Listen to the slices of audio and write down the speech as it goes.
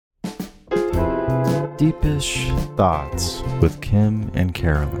Deepish Thoughts with Kim and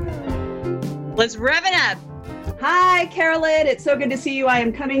Carolyn. Let's rev it up. Hi, Carolyn. It's so good to see you. I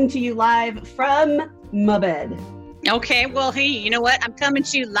am coming to you live from my bed. Okay, well, hey, you know what? I'm coming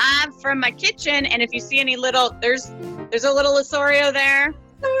to you live from my kitchen, and if you see any little, there's a little Osorio there.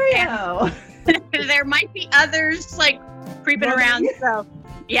 Oreo. There might be others like creeping around. So,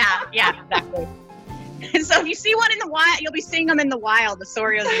 yeah, exactly. And so if you see one in the wild, you'll be seeing them in the wild. The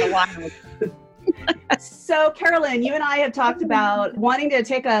Osorios in the wild. So, Carolyn, you and I have talked about wanting to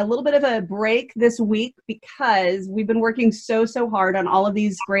take a little bit of a break this week because we've been working so hard on all of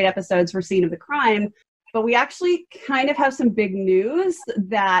these great episodes for Scene of the Crime. But we actually kind of have some big news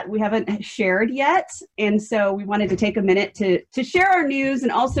that we haven't shared yet. And so we wanted to take a minute to share our news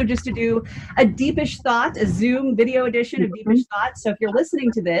and also just to do a Deepish Thought, a Zoom video edition of Deepish Thought. So if you're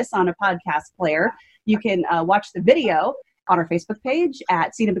listening to this on a podcast player, you can watch the video on our Facebook page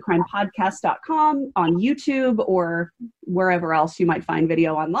at sceneofthecrimepodcast.com, on YouTube, or wherever else you might find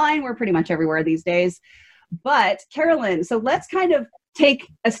video online. We're pretty much everywhere these days. But Carolyn, so let's kind of take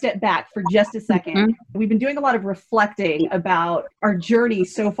a step back for just a second. Mm-hmm. We've been doing a lot of reflecting about our journey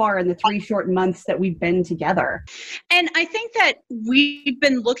so far in the 3 short months that we've been together. And I think that we've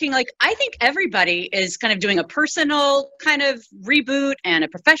been looking like, I think everybody is kind of doing a personal kind of reboot and a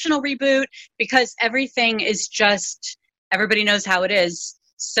professional reboot because everything is just, everybody knows how it is.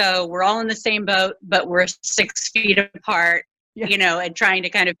 So we're all in the same boat, but we're 6 feet apart, you know, and trying to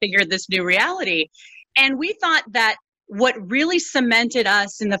kind of figure this new reality. And we thought that what really cemented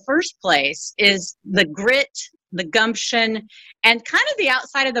us in the first place is the grit, the gumption, and kind of the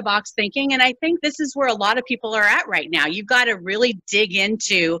outside of the box thinking. And I think this is where a lot of people are at right now. You've got to really dig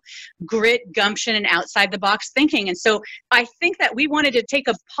into grit, gumption, and outside the box thinking. And so I think that we wanted to take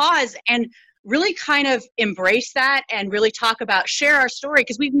a pause and really kind of embrace that and really talk about, share our story,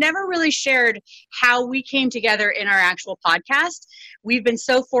 because we've never really shared how we came together in our actual podcast. We've been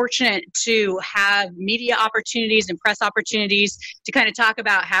so fortunate to have media opportunities and press opportunities to kind of talk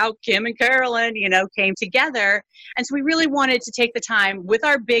about how Kim and Carolyn, you know, came together. And so we really wanted to take the time with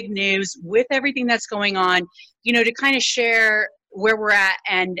our big news, with everything that's going on, you know, to kind of share where we're at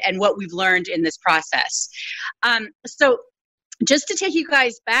and what we've learned in this process. So just to take you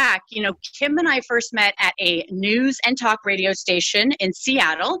guys back, you know, Kim and I first met at a news and talk radio station in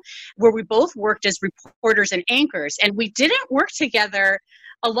Seattle, where we both worked as reporters and anchors. And we didn't work together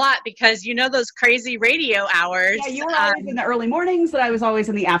a lot because, you know, those crazy radio hours. Yeah, you were always in the early mornings, and I was always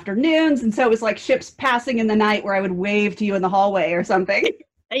in the afternoons. And so it was like ships passing in the night where I would wave to you in the hallway or something.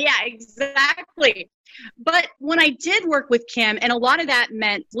 Yeah, exactly. But when I did work with Kim, and a lot of that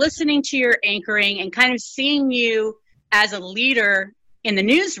meant listening to your anchoring and kind of seeing you as a leader in the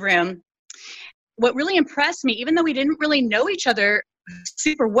newsroom, what really impressed me, even though we didn't really know each other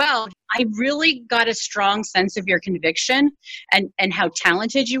super well, I really got a strong sense of your conviction and how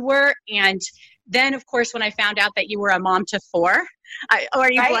talented you were. And then, of course, when I found out that you were a mom to 4,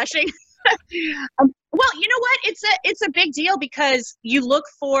 are you blushing? Well, you know what? It's a big deal because you look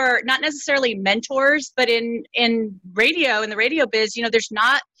for not necessarily mentors, but in radio, in the radio biz, you know, there's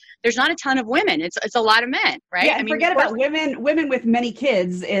not a ton of women. It's a lot of men, right? Yeah, and forget about women. Women with many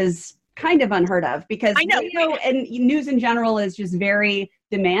kids is kind of unheard of because radio and news in general is just very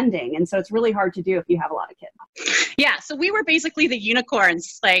demanding. And so it's really hard to do if you have a lot of kids. Yeah. So we were basically the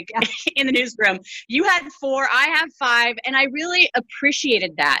unicorns, like in the newsroom. You had 4, I have 5, and I really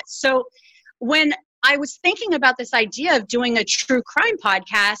appreciated that. So when I was thinking about this idea of doing a true crime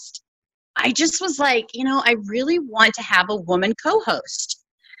podcast, I just was like, you know, I really want to have a woman co-host.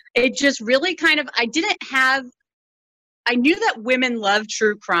 It just really kind of, I knew that women love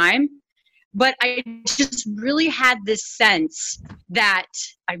true crime, but I just really had this sense that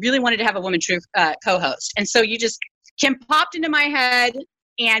I really wanted to have a woman true co-host. And so Kim popped into my head,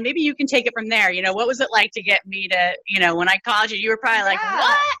 and maybe you can take it from there. You know, what was it like to get me to, you know, when I called you, you were probably like,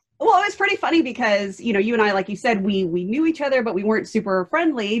 what? Well, it was pretty funny because, you know, you and I, like you said, we knew each other, but we weren't super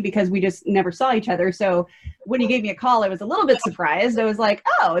friendly because we just never saw each other. So when you gave me a call, I was a little bit surprised. I was like,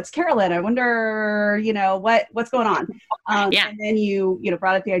 oh, it's Carolyn. I wonder, you know, what's going on? And then you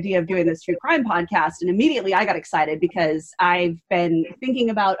brought up the idea of doing this true crime podcast. And immediately I got excited because I've been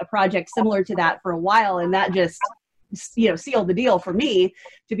thinking about a project similar to that for a while. And that just, you know, sealed the deal for me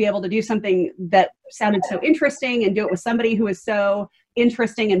to be able to do something that sounded so interesting and do it with somebody who is so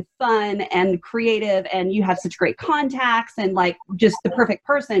interesting and fun and creative, and you have such great contacts and like just the perfect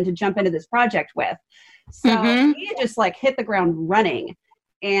person to jump into this project with. So we just like hit the ground running.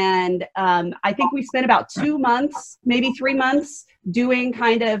 And I think we spent about 2 months, maybe 3 months, doing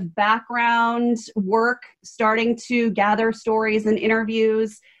kind of background work, starting to gather stories and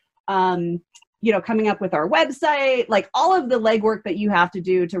interviews. coming up with our website, like all of the legwork that you have to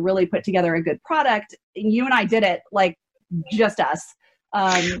do to really put together a good product. And you and I did it, like just us.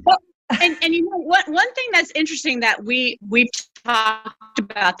 Well, and one thing that's interesting that we've talked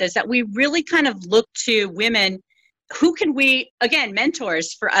about this, that we really kind of look to women who can we, again,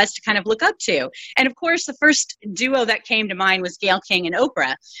 mentors for us to kind of look up to. And of course, the first duo that came to mind was Gayle King and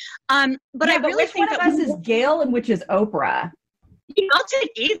Oprah. But I really think one of us is Gayle and which is Oprah? I'll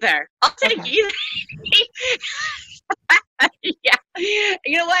take either. Either. Yeah.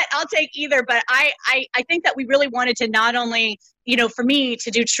 You know what? I'll take either. But I think that we really wanted to not only, for me to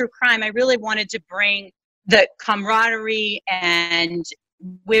do true crime, I really wanted to bring the camaraderie and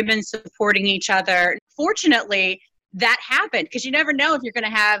women supporting each other. Fortunately, that happened, because you never know if you're going to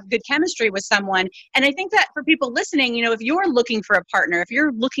have good chemistry with someone. And I think that for people listening, if you're looking for a partner, if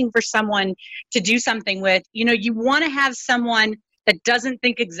you're looking for someone to do something with, you want to have someone that doesn't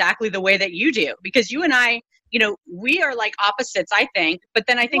think exactly the way that you do, because you and I, we are like opposites, I think, but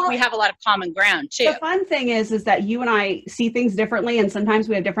then I think we have a lot of common ground too. The fun thing is that you and I see things differently, and sometimes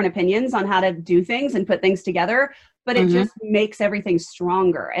we have different opinions on how to do things and put things together, but it just makes everything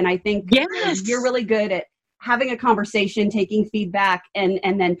stronger. And I think you're really good at having a conversation, taking feedback, and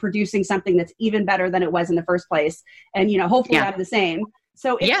then producing something that's even better than it was in the first place. And, hopefully I'm the same.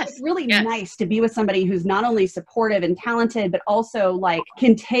 So it's really nice to be with somebody who's not only supportive and talented, but also like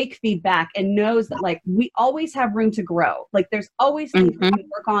can take feedback and knows that like we always have room to grow. Like there's always things we can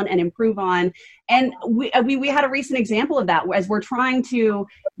work on and improve on. And we had a recent example of that as we're trying to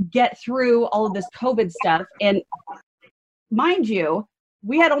get through all of this COVID stuff. And mind you,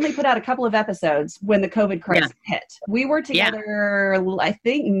 we had only put out a couple of episodes when the COVID crisis hit. We were together, I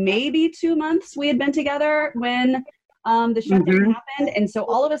think maybe 2 months we had been together when the shutdown happened. And so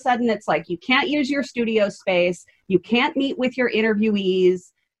all of a sudden it's like, you can't use your studio space. You can't meet with your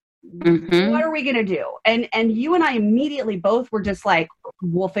interviewees. What are we going to do? And you and I immediately both were just like,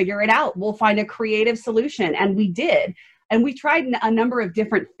 we'll figure it out. We'll find a creative solution. And we did. And we tried a number of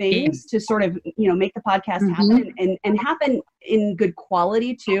different things to sort of, make the podcast happen and happen in good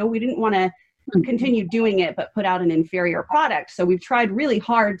quality too. We didn't want to continue doing it, but put out an inferior product. So we've tried really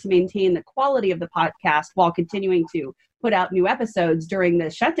hard to maintain the quality of the podcast while continuing to put out new episodes during the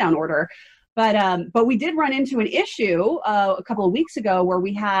shutdown order. But we did run into an issue a couple of weeks ago where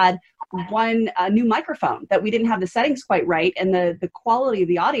we had one new microphone that we didn't have the settings quite right. And the quality of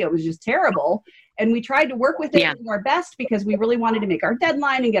the audio was just terrible. And we tried to work with it and do our best because we really wanted to make our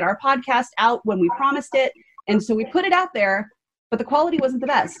deadline and get our podcast out when we promised it. And so we put it out there, but the quality wasn't the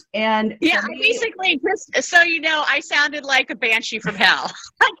best. And basically, just so you know, I sounded like a banshee from hell.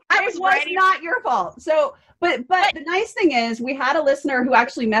 It was not your fault. So, but the nice thing is we had a listener who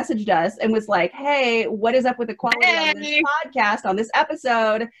actually messaged us and was like, hey, what is up with the quality on this podcast, on this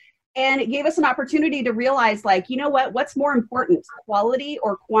episode? And it gave us an opportunity to realize, like, you know what's more important, quality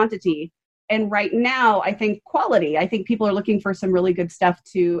or quantity? And right now, I think quality. I think people are looking for some really good stuff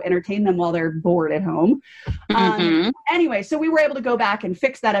to entertain them while they're bored at home. Anyway, so we were able to go back and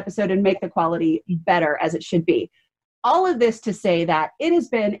fix that episode and make the quality better as it should be. All of this to say that it has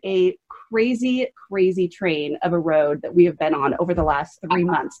been a crazy, crazy train of a road that we have been on over the last 3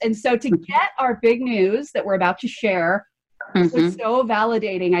 months. And so to get our big news that we're about to share was so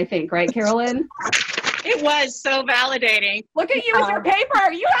validating, I think. Right, Carolyn? It was so validating. Look at you with your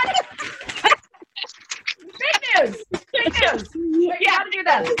paper. You had it. Big news. Big news. You got to do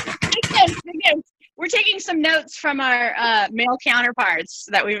this. Big news. We're taking some notes from our male counterparts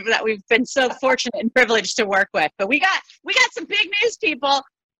that we've been so fortunate and privileged to work with. But we got some big news, people.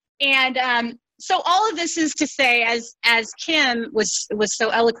 And so all of this is to say, as Kim was so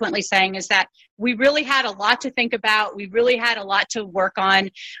eloquently saying, is that we really had a lot to think about. We really had a lot to work on.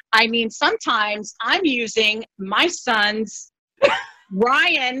 I mean, sometimes I'm using my son's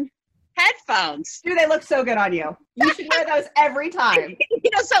Ryan headphones. Dude, they look so good on you. You should wear those every time.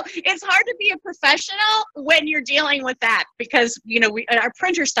 So it's hard to be a professional when you're dealing with that because, our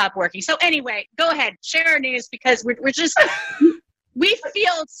printer stopped working. So anyway, go ahead, share our news because we're just... We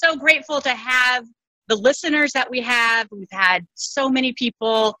feel so grateful to have the listeners that we have. We've had so many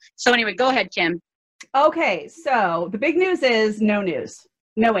people. So anyway, go ahead, Kim. Okay, so the big news is no news.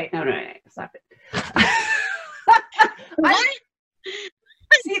 No, wait, no, stop it. What?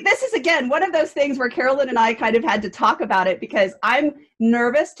 See, this is, again, one of those things where Carolyn and I kind of had to talk about it because I'm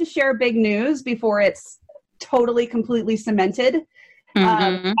nervous to share big news before it's totally, completely cemented.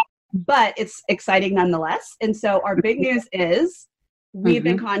 But it's exciting nonetheless. And so our big news is we've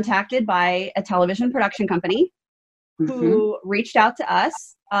been contacted by a television production company who reached out to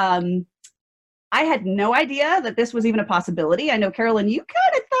us. I had no idea that this was even a possibility. I know, Carolyn, you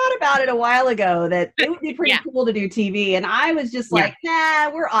kind of thought about it a while ago that it would be pretty cool to do TV. And I was just like, nah,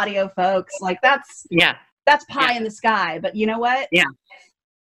 we're audio folks. Like that's pie in the sky. But you know what? Yeah.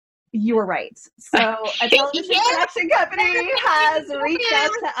 You were right. So a television production company has reached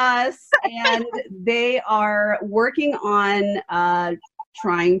out to us, and they are working on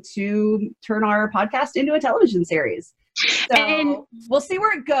trying to turn our podcast into a television series. So we'll see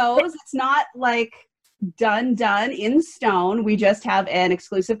where it goes. It's not like done in stone. We just have an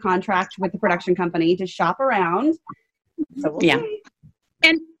exclusive contract with the production company to shop around. So we'll see.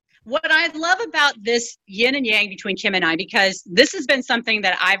 And what I love about this yin and yang between Kim and I, because this has been something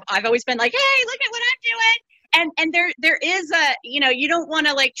that I've always been like, hey, look at what I'm doing. And there is a, you don't want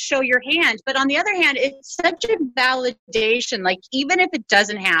to like show your hand, but on the other hand, it's such a validation. Like even if it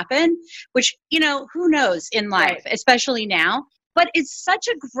doesn't happen, which, who knows in life, especially now, but it's such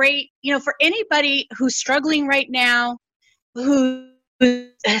a great, for anybody who's struggling right now, who's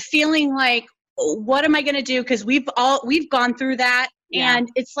feeling like, what am I going to do? Because we've gone through that. Yeah. And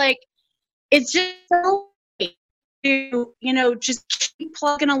it's like, it's just so, just keep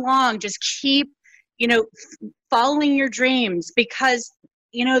plugging along, just keep, following your dreams, because,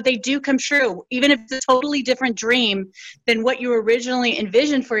 they do come true. Even if it's a totally different dream than what you originally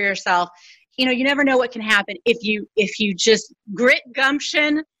envisioned for yourself, you never know what can happen if you just grit,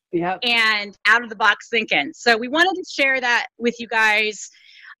 gumption, and out of the box thinking. So we wanted to share that with you guys.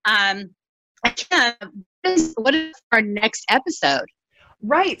 What is our next episode?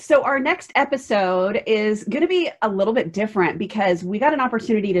 Right. So our next episode is going to be a little bit different because we got an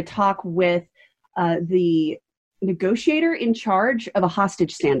opportunity to talk with the negotiator in charge of a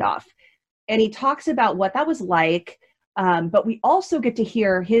hostage standoff. And he talks about what that was like. But we also get to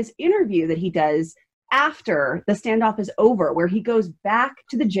hear his interview that he does after the standoff is over, where he goes back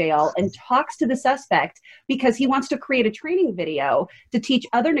to the jail and talks to the suspect because he wants to create a training video to teach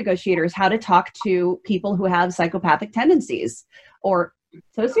other negotiators how to talk to people who have psychopathic tendencies or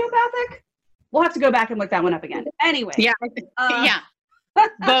sociopathic. We'll have to go back and look that one up again. Anyway.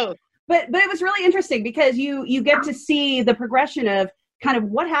 Both. But it was really interesting because you get to see the progression of kind of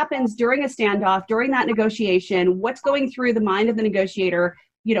what happens during a standoff, during that negotiation, what's going through the mind of the negotiator,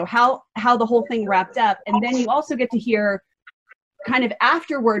 how the whole thing wrapped up. And then you also get to hear kind of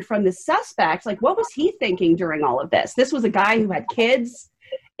afterward from the suspect, like, what was he thinking during all of this? This was a guy who had kids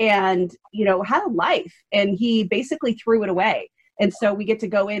and, had a life, and he basically threw it away. And so we get to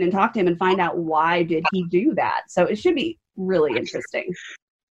go in and talk to him and find out why did he do that. So it should be really interesting.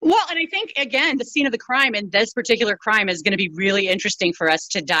 Well, and I think, again, the scene of the crime and this particular crime is going to be really interesting for us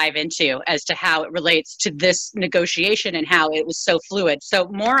to dive into as to how it relates to this negotiation and how it was so fluid. So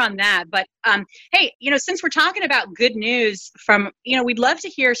more on that. But hey, since we're talking about good news from, we'd love to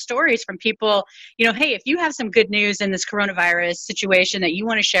hear stories from people, hey, if you have some good news in this coronavirus situation that you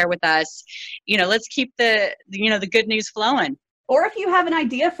want to share with us, let's keep the good news flowing. Or if you have an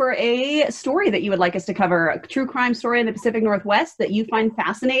idea for a story that you would like us to cover, a true crime story in the Pacific Northwest that you find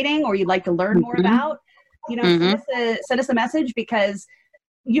fascinating or you'd like to learn more about, send us a message, because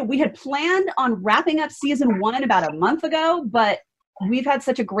we had planned on wrapping up season 1 about a month ago, but we've had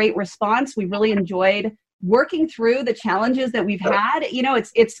such a great response. We really enjoyed working through the challenges that we've had.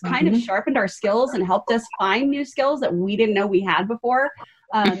 It's kind of sharpened our skills and helped us find new skills that we didn't know we had before.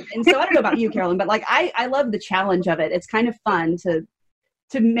 And so I don't know about you, Carolyn, but like I love the challenge of it. It's kind of fun to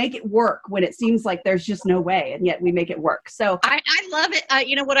make it work when it seems like there's just no way, and yet we make it work. So I love it.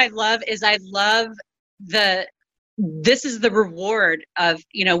 What I love is this is the reward of,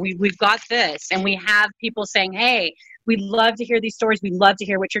 we've got this, and we have people saying, hey, we love to hear these stories. We love to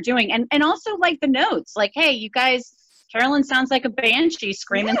hear what you're doing. And also like the notes, like, hey, you guys, Carolyn sounds like a banshee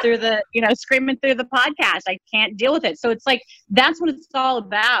screaming through the podcast. I can't deal with it. So it's like, that's what it's all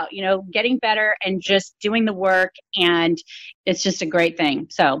about, getting better and just doing the work. And it's just a great thing.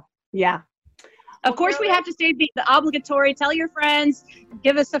 So, yeah. Of course, we have to say the obligatory, tell your friends,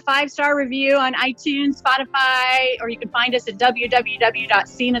 give us a 5-star review on iTunes, Spotify, or you can find us at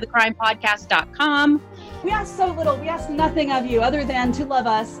www.sceneofthecrimepodcast.com. We ask so little. We ask nothing of you other than to love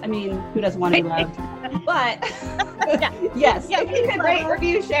us. I mean, who doesn't want to be loved? But yes, if you could rate,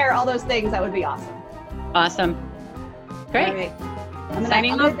 review, share, all those things, that would be awesome. Awesome. Great. All right. I'm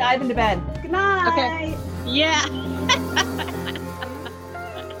going to dive into bed. Good night. Okay. Yeah.